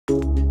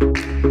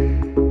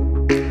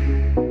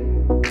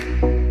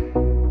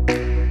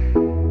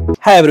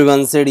Hi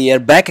everyone, Sid here,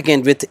 back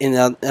again with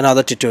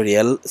another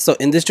tutorial. So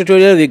in this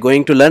tutorial we're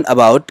going to learn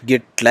about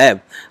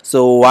GitLab.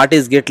 So what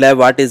is GitLab,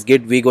 what is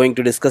Git, we're going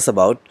to discuss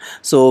about.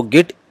 So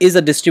Git is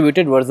a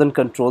distributed version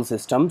control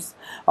systems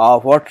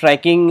for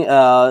tracking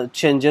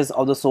changes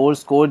of the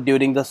source code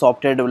during the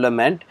software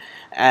development,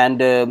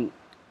 and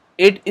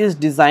it is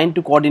designed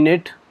to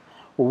coordinate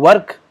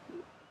work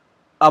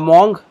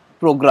among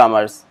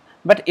programmers,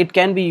 but it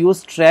can be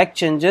used to track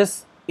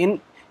changes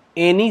in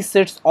any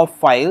sets of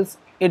files.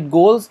 Its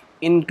goals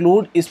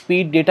include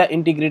speed, data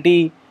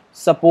integrity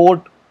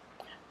support,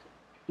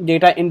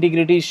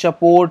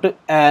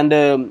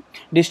 and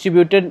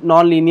distributed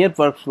non-linear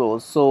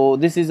workflows. So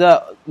this is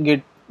a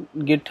Git.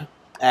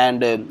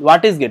 And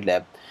what is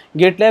GitLab?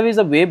 GitLab is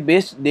a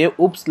web-based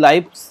DevOps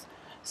life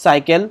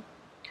cycle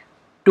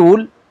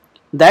tool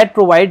that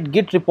provide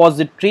Git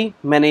repository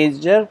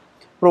manager,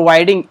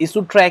 providing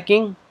issue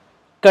tracking,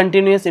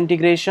 continuous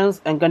integrations,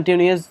 and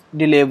continuous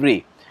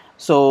delivery.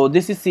 So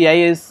this is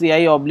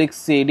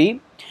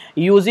CI/CD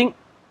using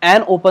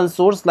an open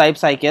source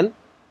lifecycle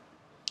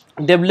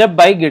developed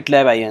by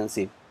GitLab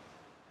Inc.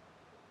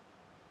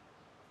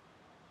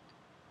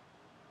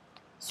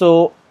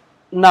 So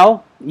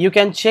now you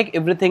can check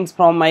everything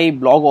from my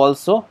blog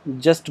also.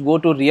 Just go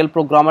to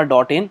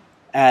realprogrammer.in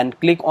and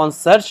click on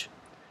search,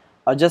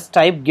 or just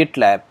type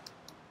GitLab.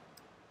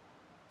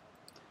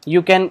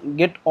 You can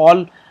get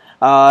all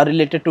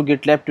related to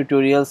GitLab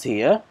tutorials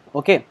here.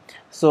 Okay,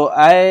 so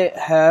I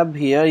have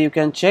here, you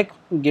can check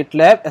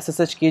GitLab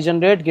SSH key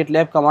generate,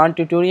 GitLab command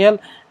tutorial,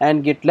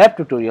 and GitLab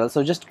tutorial.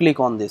 So just click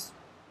on this.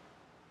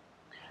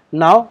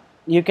 Now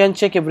you can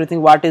check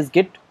everything. What is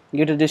Git?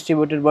 Git is a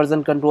distributed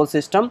version control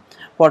system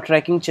for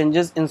tracking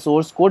changes in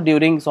source code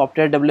during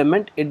software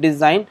development. It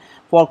designed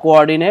for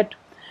coordinating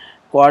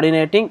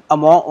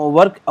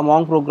work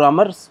among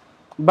programmers,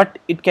 but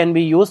it can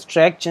be used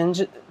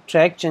to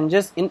track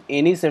changes in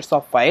any sets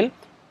of file.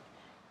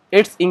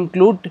 It's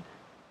include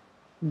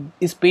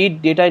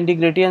speed, data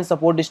integrity, and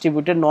support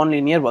distributed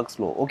non-linear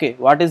workflow. Okay,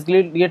 what is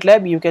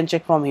GitLab? You can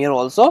check from here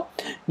also.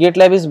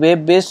 GitLab is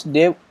web-based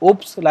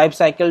DevOps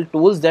lifecycle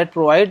tools that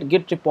provide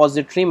Git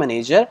repository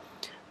manager,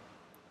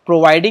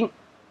 providing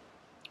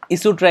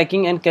issue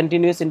tracking and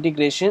continuous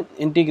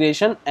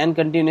integration and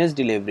continuous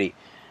delivery.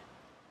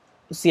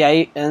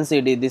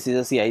 CI/CD. This is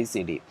a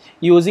CI/CD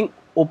using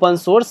open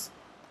source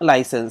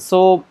license.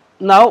 So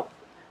now,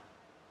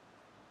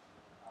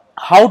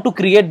 how to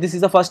create, this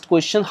is the first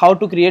question, how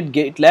to create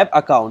GitLab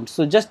account.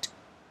 So just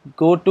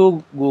go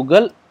to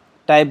Google,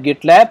 type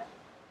GitLab,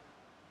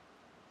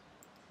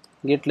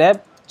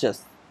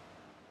 just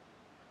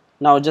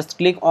now just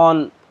click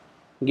on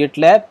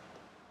GitLab.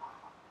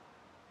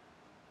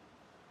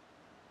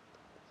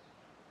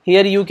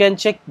 Here you can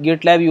check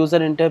GitLab user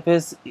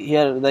interface,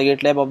 here the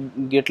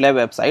GitLab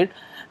website.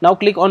 Now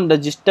click on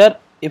register.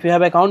 If you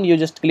have account, you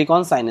just click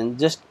on sign in,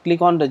 just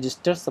click on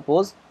register.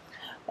 Suppose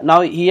now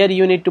here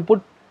you need to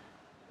put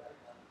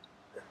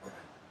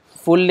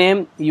full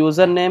name,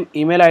 username,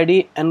 email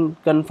ID,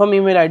 and confirm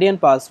email ID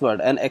and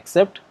password, and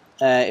accept.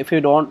 If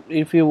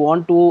you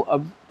want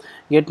to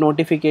get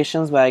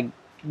notifications by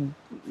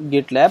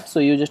GitLab, so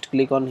you just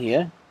click on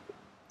here,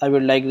 I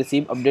would like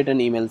receive update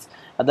and emails.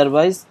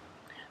 Otherwise,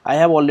 I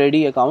have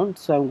already account,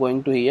 so I'm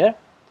going to here.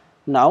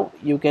 Now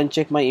you can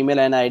check my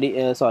email and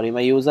ID, my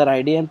user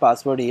ID and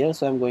password here.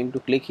 So I'm going to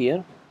click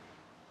here.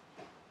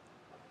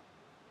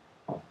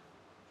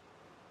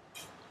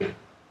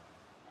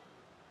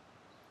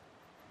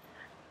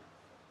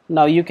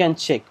 Now you can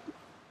check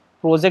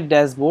project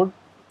dashboard.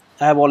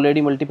 I have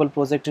already multiple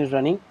projects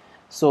running.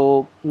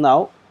 So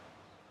now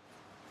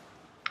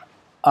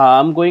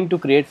I'm going to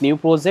create new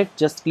project.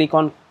 Just click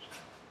on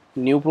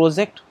new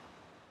project.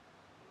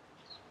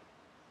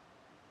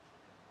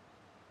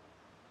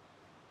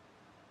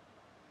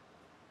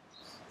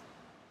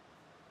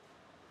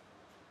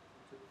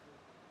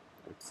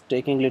 It's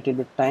taking a little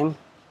bit time.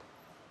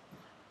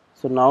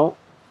 So now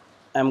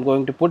I'm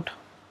going to put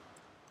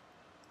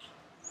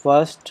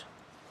first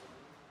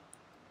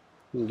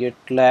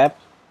GitLab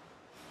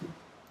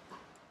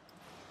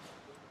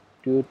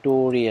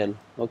tutorial.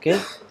 Okay,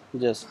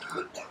 just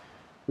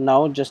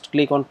now just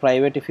click on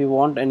private if you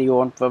want, and you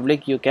want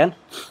public, you can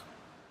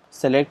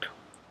select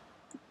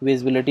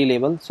visibility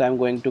label. So I'm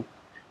going to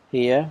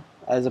here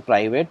as a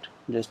private,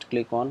 just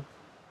click on.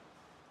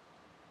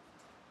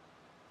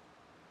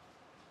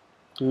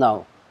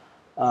 Now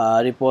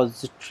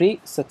repository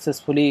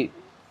successfully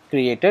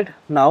created.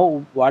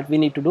 Now what we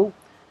need to do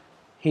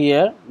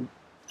here,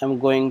 I'm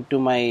going to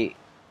my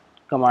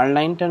command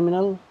line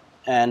terminal,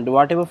 and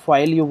whatever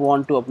file you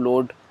want to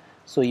upload,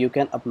 so you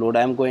can upload.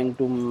 I'm going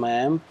to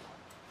mamp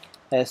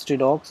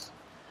htdocs.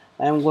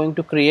 I'm going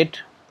to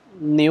create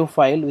new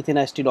file within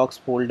htdocs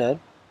folder,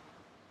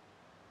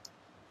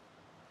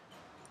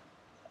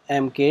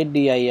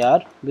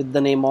 mkdir, with the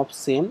name of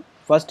same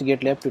first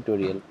GitLab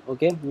tutorial.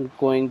 Okay, I'm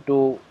going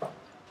to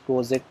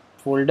project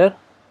folder.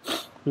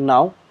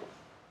 Now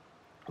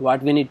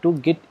what we need to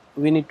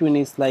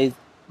initialize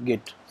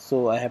Git.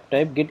 So I have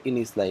typed git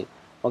initialize.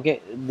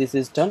 Okay, this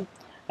is done,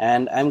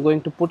 and I'm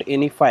going to put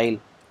any file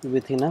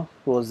within a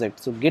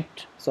project. So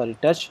git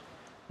touch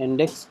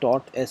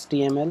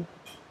index.html,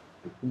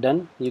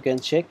 done. You can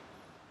check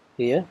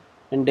here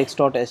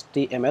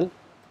index.html.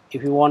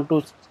 if you want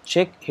to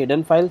check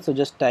hidden file, so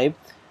just type,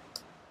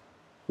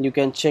 you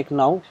can check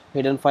now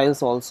hidden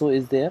files also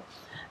is there.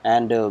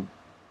 And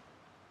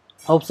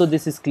hope so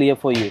this is clear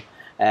for you.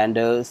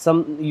 And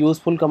some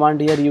useful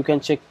command here, you can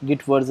check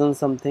git version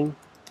something,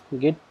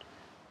 git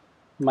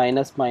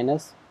minus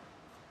minus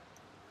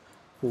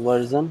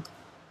version,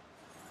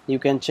 you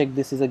can check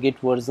this is a git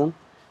version.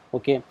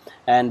 Okay.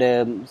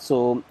 And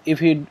so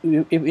if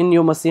in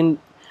your machine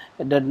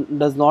that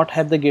does not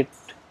have the git,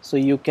 so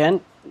you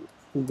can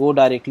go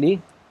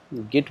directly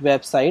git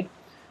website,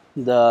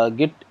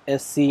 the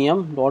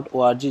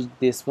gitscm.org,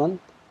 this one,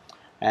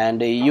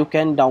 and you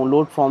can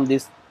download from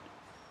this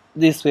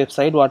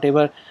website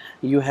whatever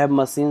you have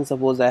machine.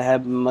 Suppose I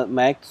have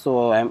Mac,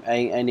 so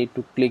I need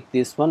to click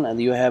this one,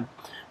 and you have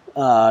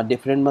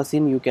different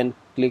machine, you can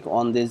click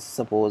on this.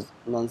 Suppose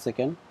 1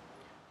 second,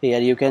 here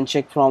you can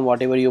check from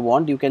whatever you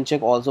want. You can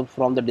check also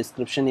from the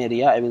description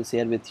area, I will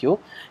share with you.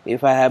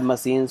 If I have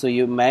machine, so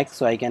you Mac,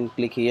 so I can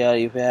click here.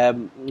 If you have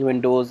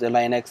Windows,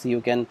 Linux,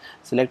 you can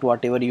select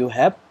whatever you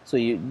have, so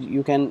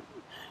you can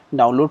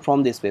download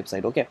from this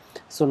website. Okay,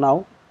 so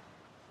now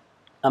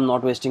I'm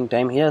not wasting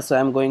time here, so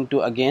I'm going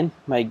to again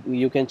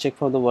you can check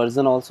for the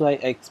version also, I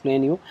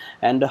explain you,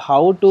 and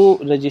how to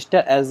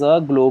register as a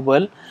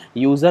global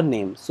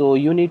username. So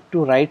you need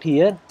to write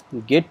here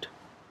git,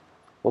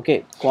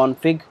 okay,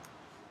 config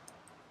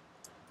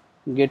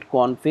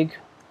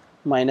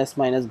minus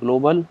minus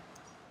global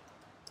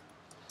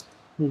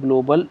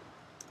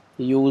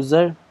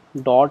user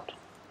dot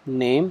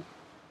name.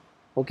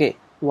 Okay,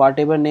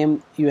 whatever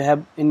name you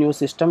have in your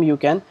system, you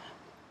can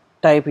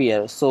type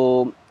here.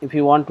 So if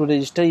you want to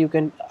register, you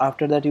can,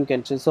 after that you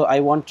can check. So I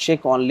want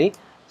check only,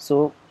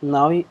 so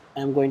now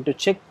I'm going to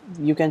check.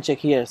 You can check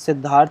here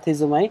Siddharth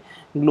is my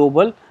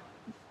global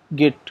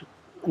git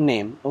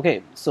name.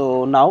 Okay,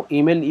 so now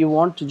email you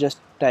want to just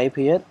type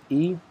here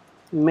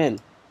email,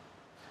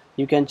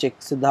 you can check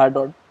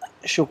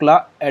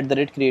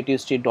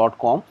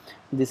siddharth.shukla@creativestate.com.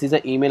 this is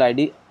an email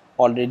ID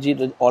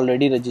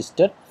already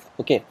registered.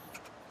 Okay,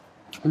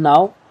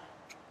 now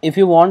if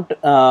you want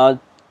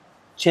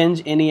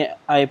change any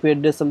IP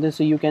address something,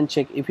 so you can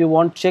check. If you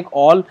want check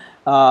all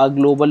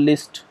global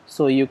list,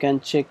 so you can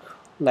check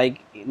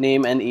like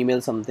name and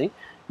email something.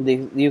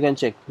 You can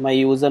check my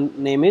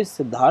username is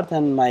Siddharth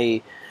and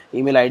my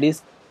email ID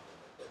is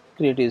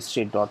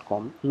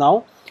creativestate.com.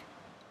 now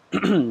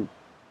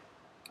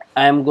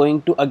I am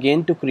going to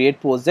again to create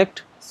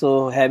project.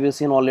 So have you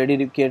seen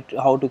already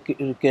how to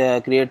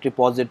create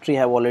repository,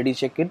 have already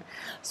checked it.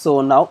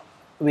 So now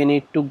we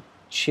need to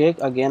check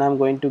again. I'm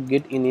going to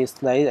git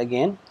initialize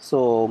again.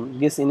 So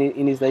this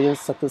initialization is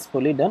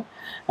successfully done.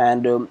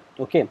 And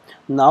okay,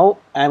 now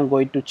I'm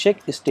going to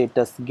check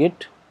status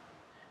git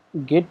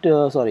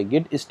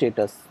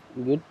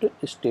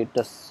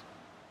status.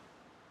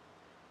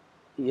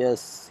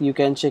 Yes, you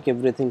can check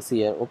everything's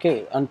here.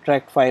 Okay,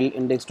 untracked file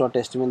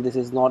index.html, this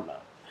is not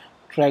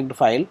tracked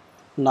file.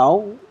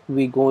 Now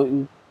we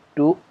going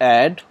to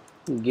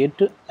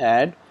git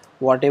add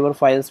whatever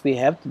files we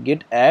have,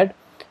 git add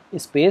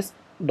space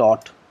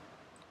dot,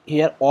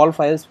 here all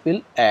files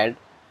will add.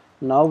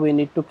 Now we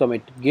need to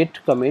commit git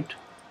commit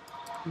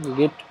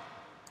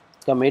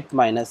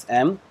minus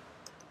m,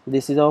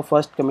 this is our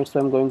first commit,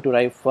 so I'm going to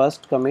write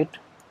first commit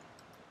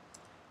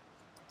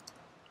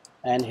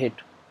and hit.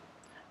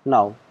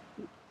 Now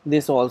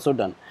this also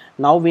done.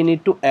 Now we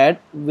need to add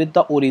with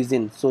the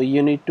origin, so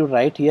you need to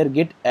write here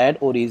git add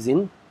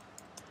origin,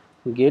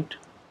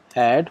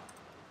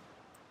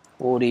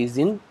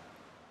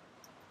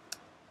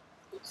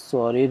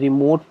 sorry,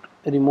 remote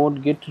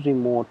git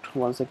remote,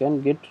 1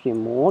 second, git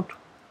remote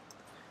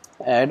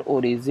add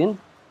origin.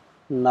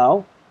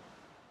 Now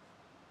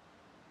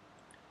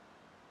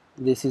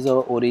this is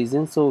our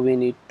origin, so we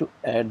need to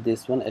add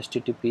this one,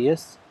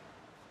 https.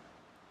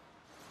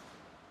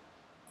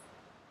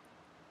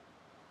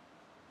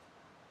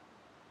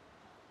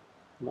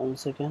 One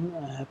second,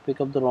 I have picked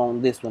up the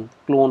wrong, this one,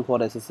 clone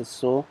for SSH.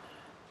 So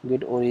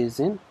git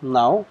origin,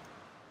 now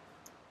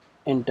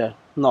enter.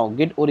 Now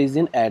git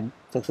origin add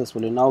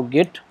successfully. Now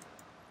git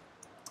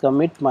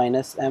commit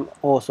minus m,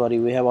 oh sorry,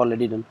 we have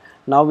already done.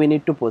 Now we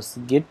need to push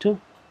git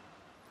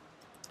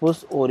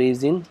push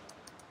origin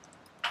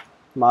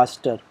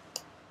master,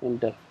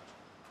 enter.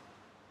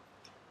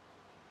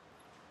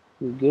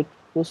 Git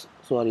push,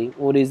 sorry,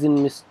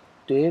 origin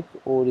mistake,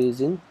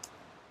 origin.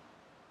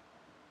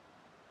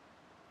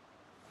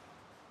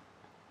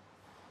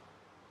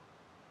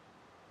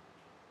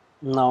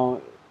 Now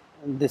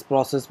this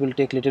process will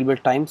take little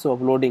bit time, so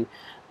uploading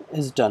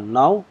is done.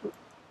 Now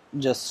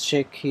just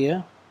check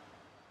here.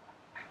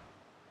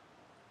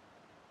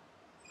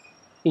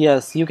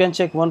 Yes, you can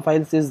check one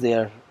file is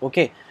there.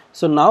 Okay,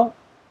 so now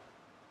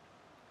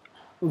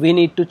we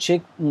need to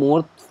check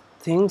more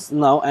things.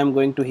 Now I'm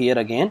going to here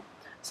again.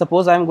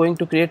 Suppose I'm going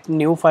to create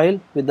new file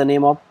with the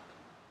name of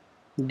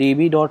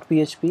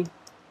db.php.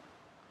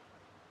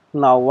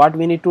 Now what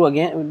we need to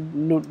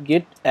again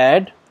git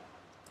add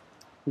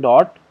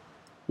dot,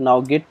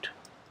 now git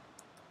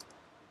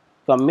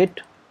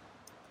commit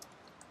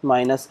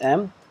minus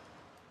m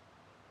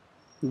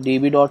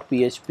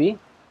db.php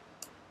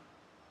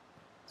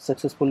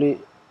successfully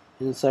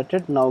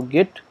inserted. Now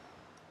git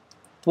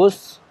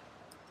push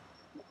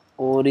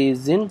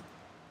origin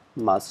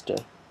master.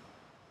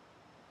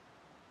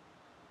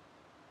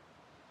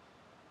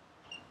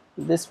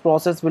 This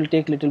process will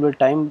take little bit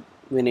time.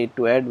 We need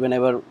to add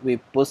whenever we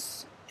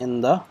push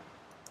in the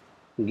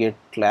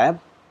GitLab.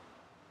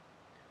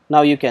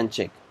 Now you can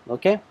check.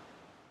 Okay,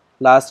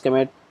 last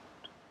commit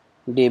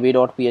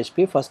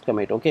db.php, first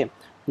commit. Okay,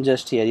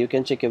 just here you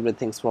can check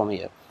everything from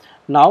here.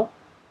 Now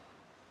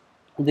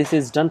this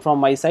is done from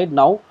my side.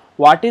 Now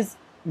what is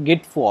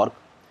git fork?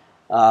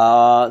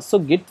 So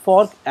git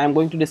fork, I am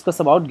going to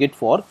discuss about git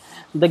fork.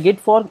 The git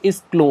fork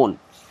is clone.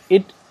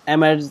 It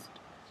emerged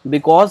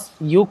because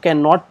you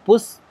cannot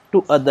push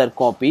to other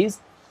copies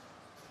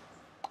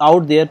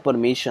out their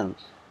permission.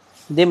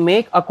 They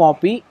make a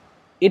copy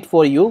it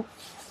for you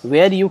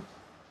where you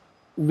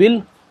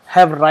will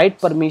have right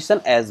permission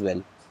as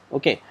well.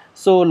 Okay,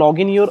 so log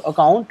in your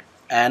account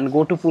and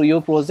go to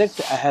your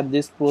project. I have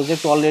this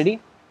project already.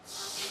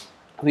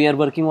 We are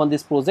working on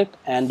this project,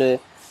 and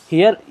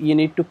here you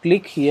need to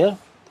click here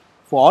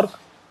fork.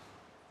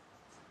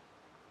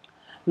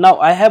 Now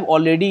I have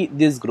already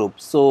this group,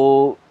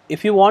 so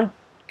if you want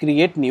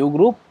create new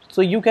group,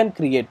 so you can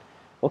create.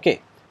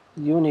 Okay,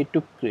 you need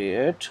to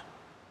create,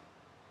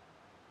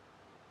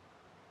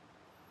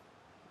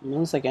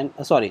 one second,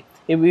 sorry,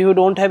 if you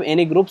don't have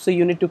any group, so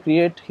you need to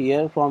create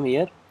here from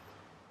here,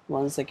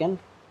 one second,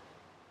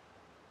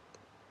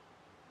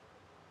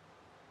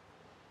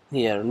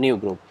 here new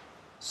group.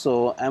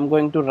 So I'm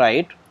going to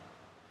write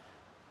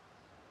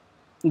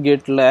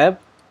GitLab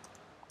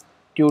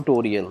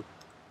tutorial.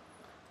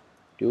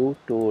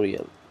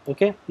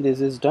 Okay, this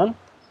is done.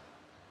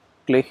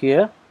 Click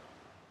here,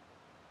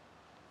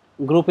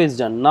 group is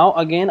done. Now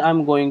again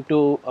I'm going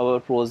to our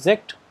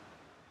project.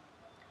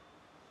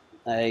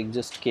 I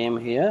just came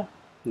here,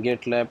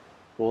 GitLab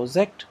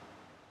project.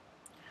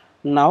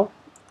 Now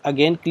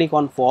again click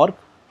on fork.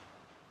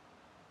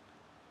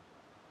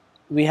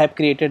 We have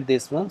created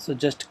this one, so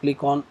just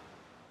click on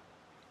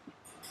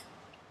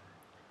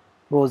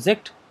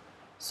project.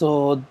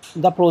 So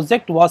the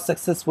project was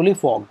successfully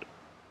forked.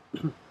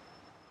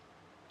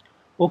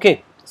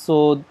 Okay,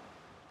 so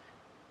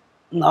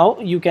now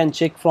you can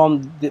check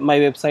from my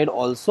website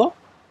also,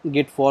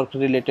 git fork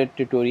related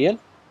tutorial.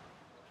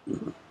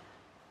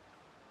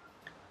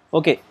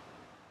 Okay,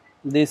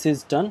 this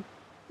is done.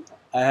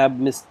 I have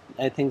missed,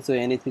 I think so,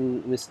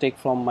 anything mistake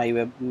from my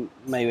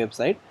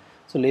website,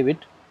 so leave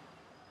it.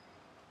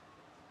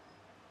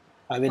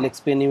 I will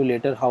explain you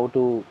later how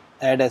to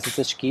add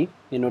SSH key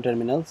in your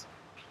terminals.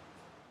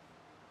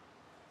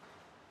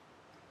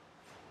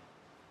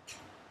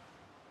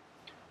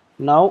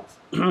 Now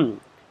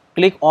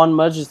click on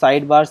merge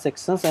sidebar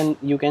sections and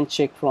you can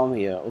check from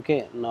here.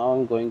 Okay, now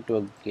I'm going to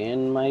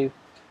again my,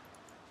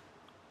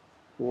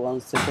 one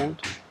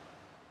second,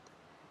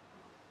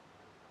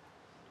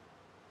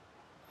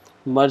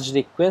 merge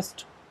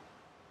request,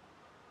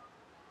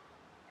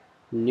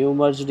 new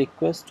merge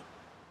request.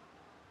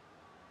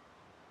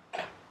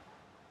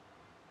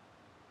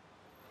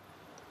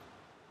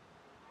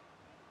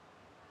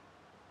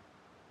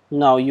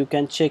 Now you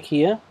can check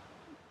here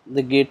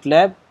the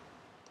GitLab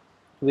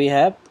we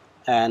have,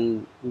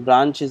 and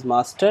branch is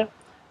master,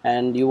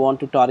 and you want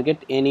to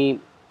target any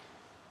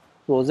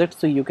project,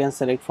 so you can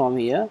select from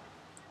here,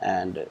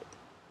 and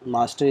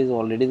master is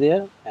already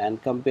there,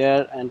 and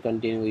compare and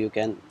continue you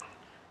can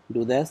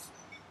do this.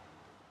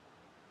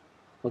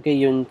 Okay,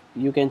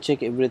 you can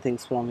check everything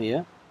from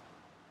here.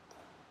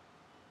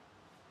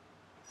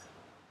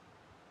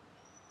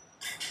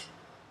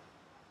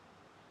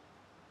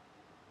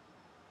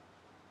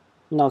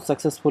 Now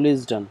successfully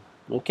is done.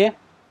 Okay,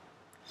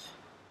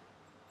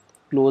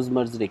 close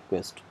merge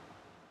request.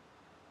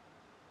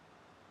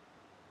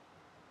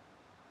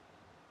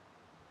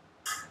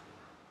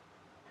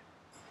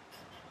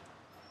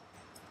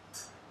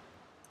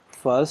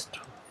 First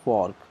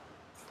fork.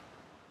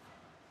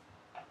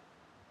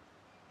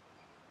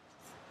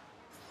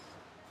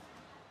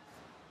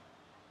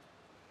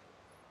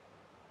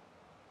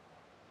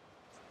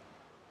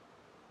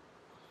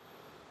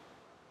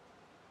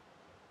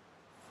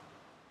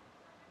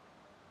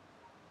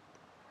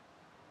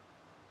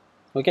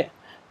 Okay,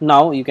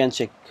 now you can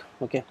check.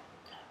 Okay,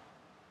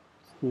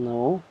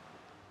 no,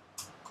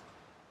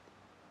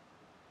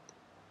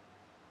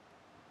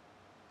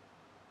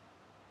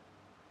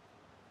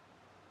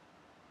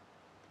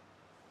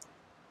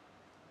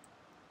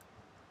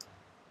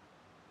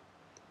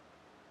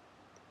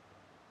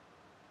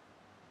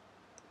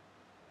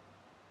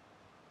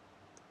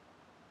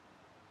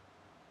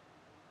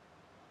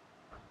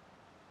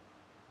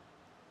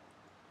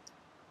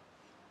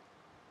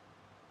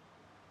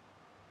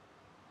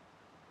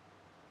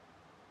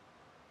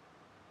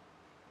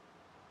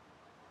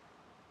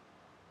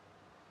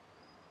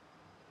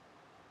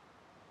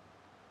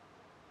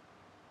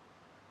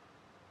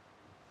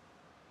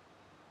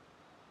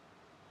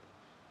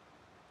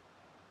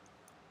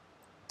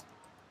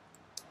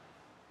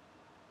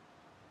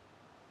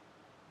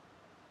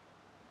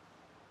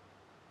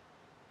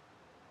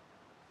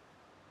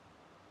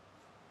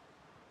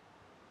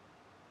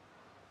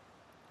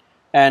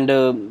 And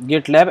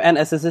GitLab and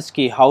SSH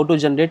key. How to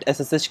generate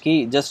SSH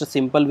key? Just a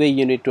simple way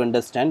you need to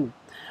understand.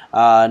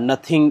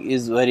 Nothing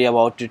is very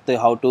about it,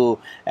 how to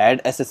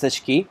add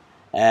SSH key.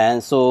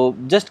 And so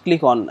just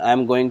click on,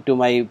 I'm going to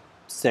my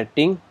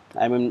setting,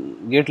 I'm in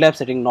GitLab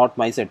setting, not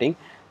my setting.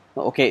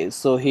 Okay,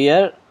 so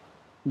here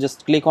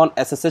just click on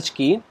SSH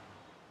key,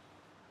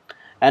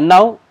 and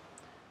now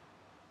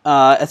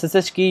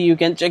SSH key you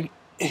can check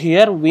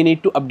here. We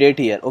need to update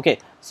here. Okay,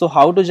 so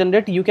how to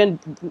generate? You can,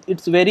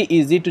 it's very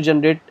easy to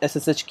generate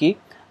SSH key.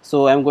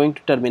 So I'm going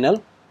to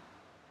terminal.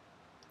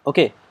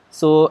 Okay,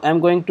 so I'm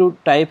going to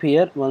type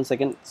here, one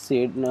second,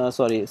 see,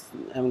 sorry,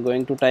 I'm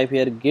going to type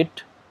here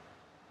git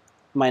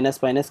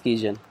minus minus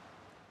keygen.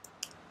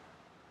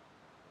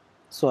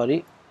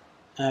 Sorry,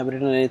 I have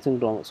written anything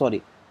wrong,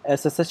 sorry.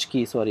 SSH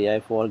key, sorry, I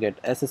forget.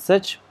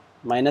 SSH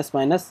minus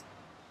minus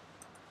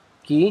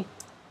key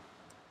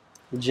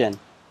gen,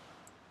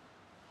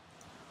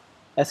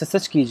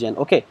 SSH key gen.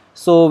 Okay,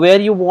 so where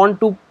you want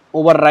to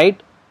overwrite,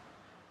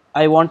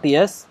 I want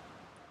yes,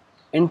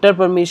 enter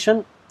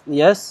permission,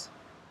 yes,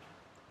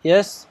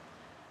 yes.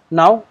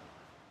 Now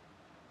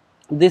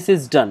this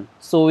is done.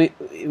 So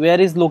where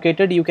is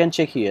located, you can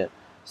check here.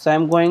 So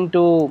I'm going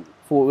to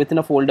within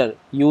a folder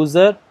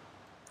user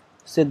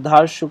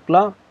Siddharth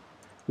Shukla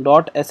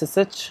dot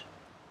ssh,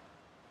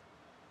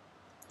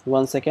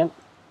 one second.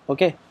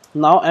 Okay,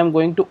 now I'm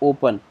going to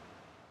open,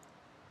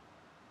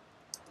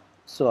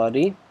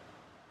 sorry,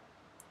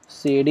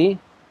 cd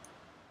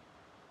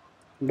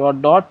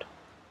dot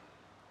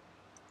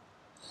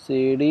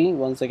cd,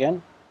 one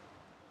second,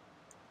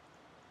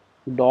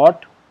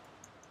 dot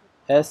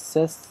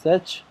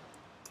ssh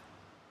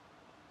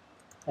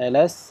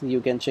ls,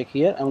 you can check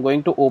here. I'm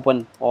going to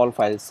open all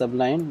files,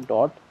 subline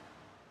dot,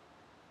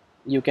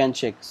 you can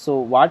check. So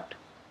what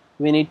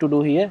we need to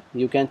do here,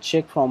 you can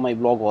check from my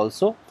blog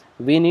also.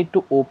 We need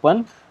to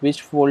open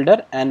which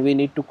folder, and we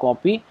need to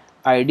copy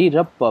id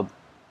rub pub.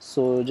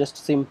 So just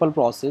simple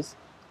process,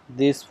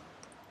 this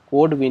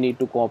code we need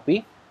to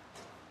copy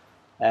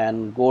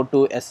and go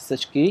to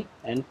SSH key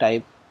and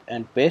type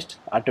and paste.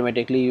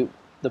 Automatically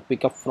the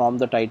pickup from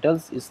the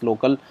titles is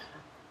local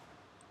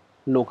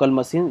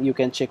machine, you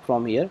can check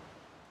from here,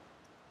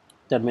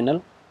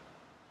 terminal,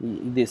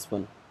 this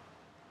one.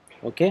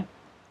 Okay,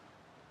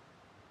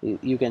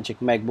 you can check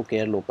MacBook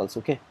Air locals.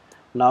 Okay,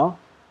 now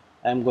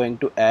I'm going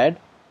to add,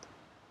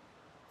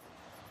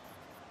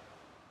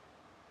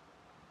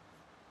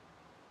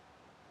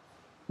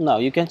 now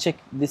you can check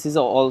this is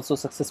also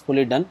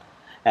successfully done.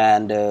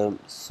 And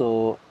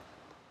so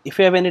if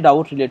you have any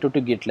doubt related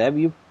to GitLab,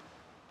 you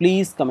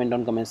please comment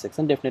on comment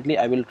section. Definitely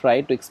I will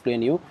try to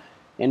explain you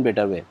in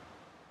better way.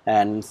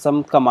 And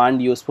some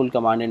command, useful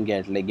command in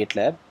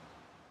GitLab,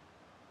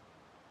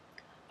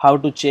 how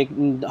to check,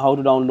 how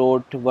to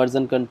download,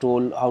 version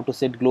control, how to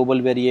set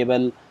global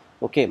variable,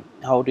 okay,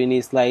 how to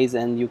initialize,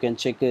 and you can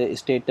check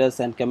status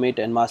and commit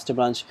and master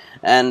branch.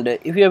 And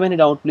if you have any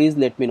doubt, please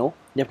let me know.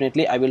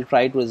 Definitely I will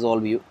try to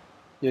resolve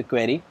your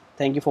query.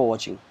 Thank you for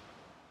watching.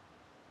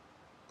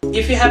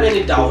 If you have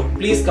any doubt,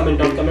 please comment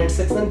on comment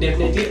section.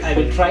 Definitely I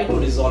will try to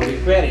resolve your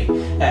query.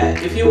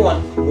 If you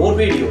want more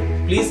video,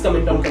 please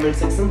comment on comment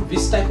section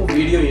which type of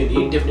video you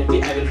need.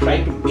 Definitely I will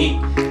try to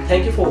make.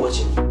 Thank you for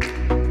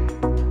watching.